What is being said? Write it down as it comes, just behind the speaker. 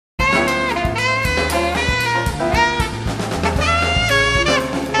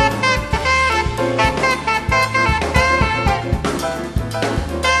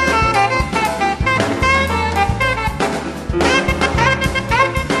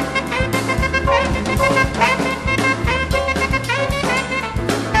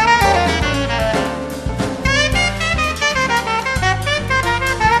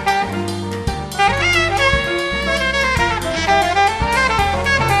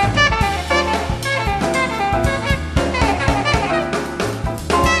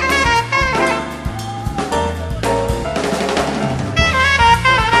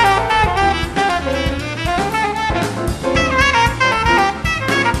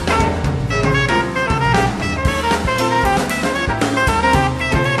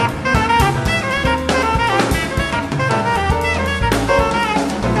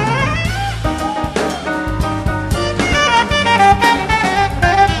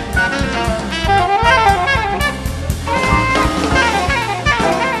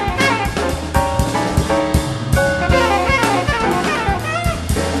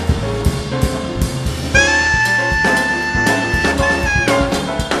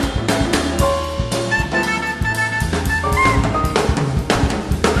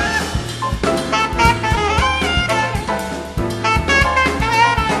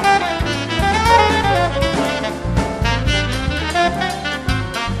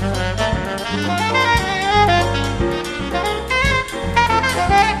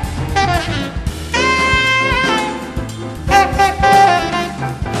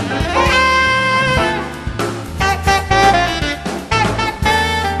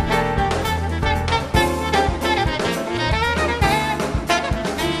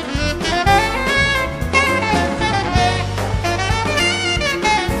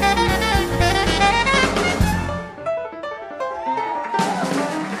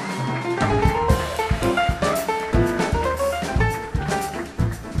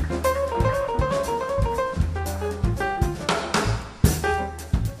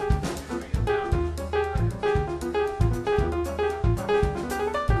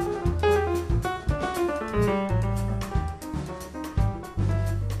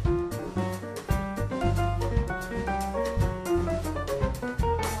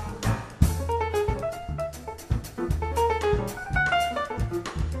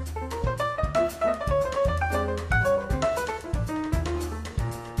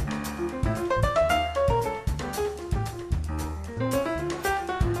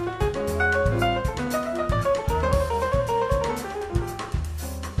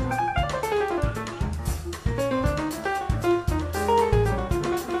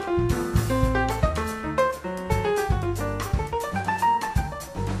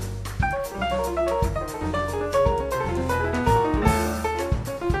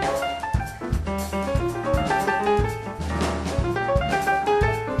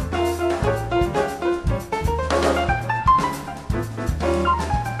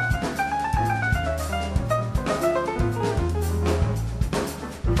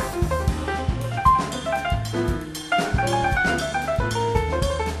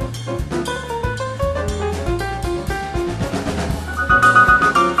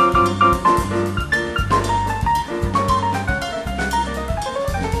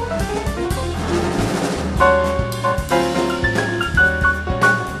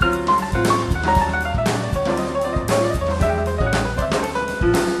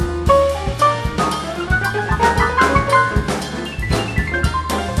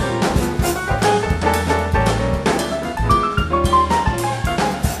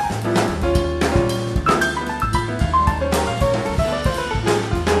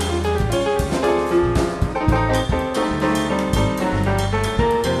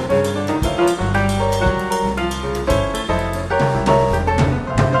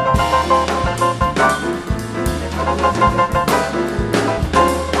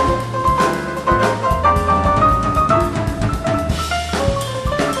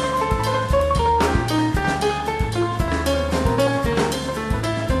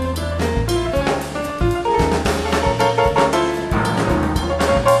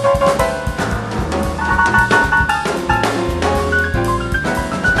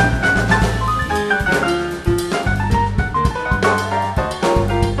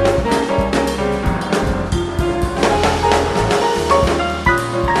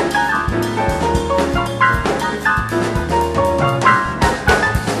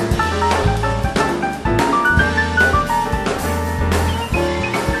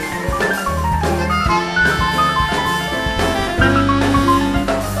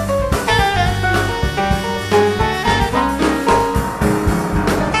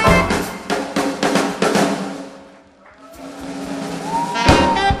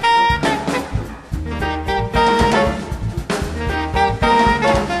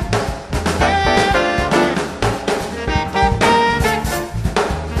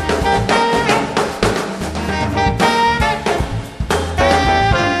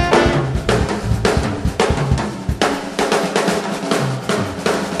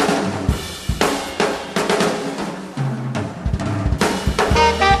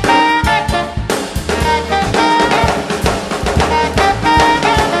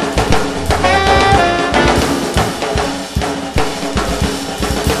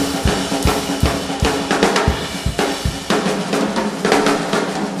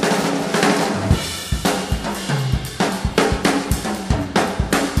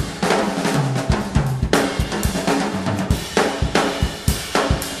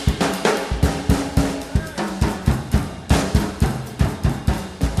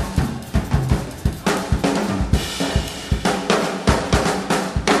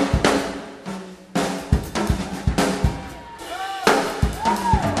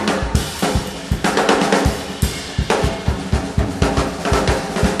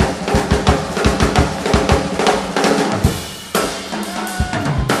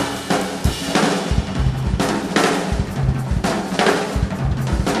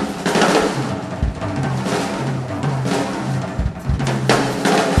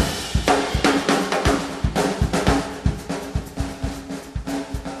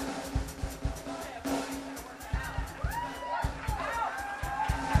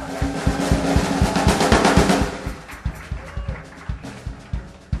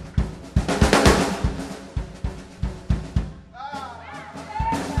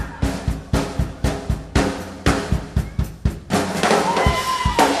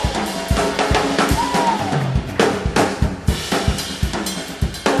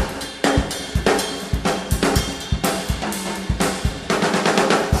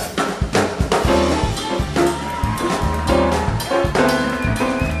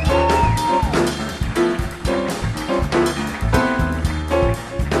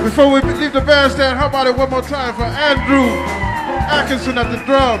Before we leave the bandstand, how about it one more time for Andrew Atkinson at the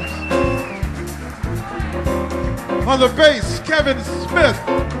drums. On the bass, Kevin Smith.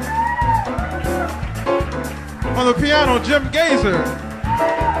 On the piano, Jim Gazer.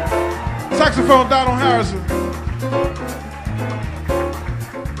 Saxophone, Donald Harrison.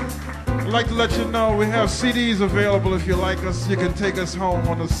 I'd like to let you know we have CDs available. If you like us, you can take us home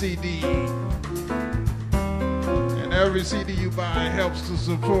on a CD. And every CD you buy helps to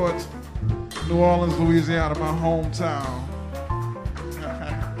support New Orleans, Louisiana, my hometown.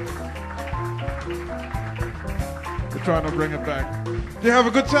 We're trying to bring it back. Did you have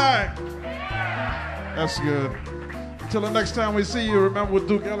a good time? That's good. Until the next time we see you, remember what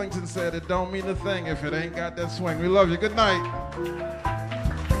Duke Ellington said, it don't mean a thing if it ain't got that swing. We love you. Good night.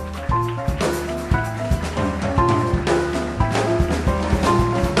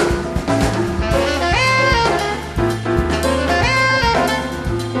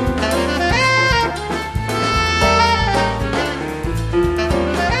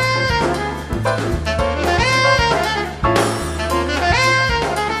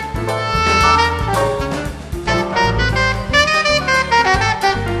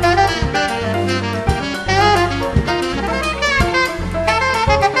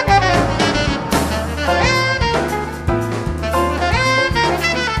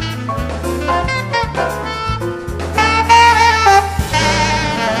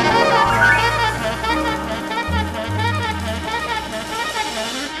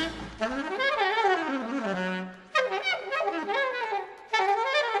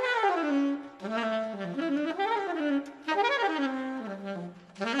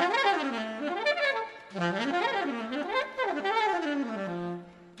 Mm-hmm.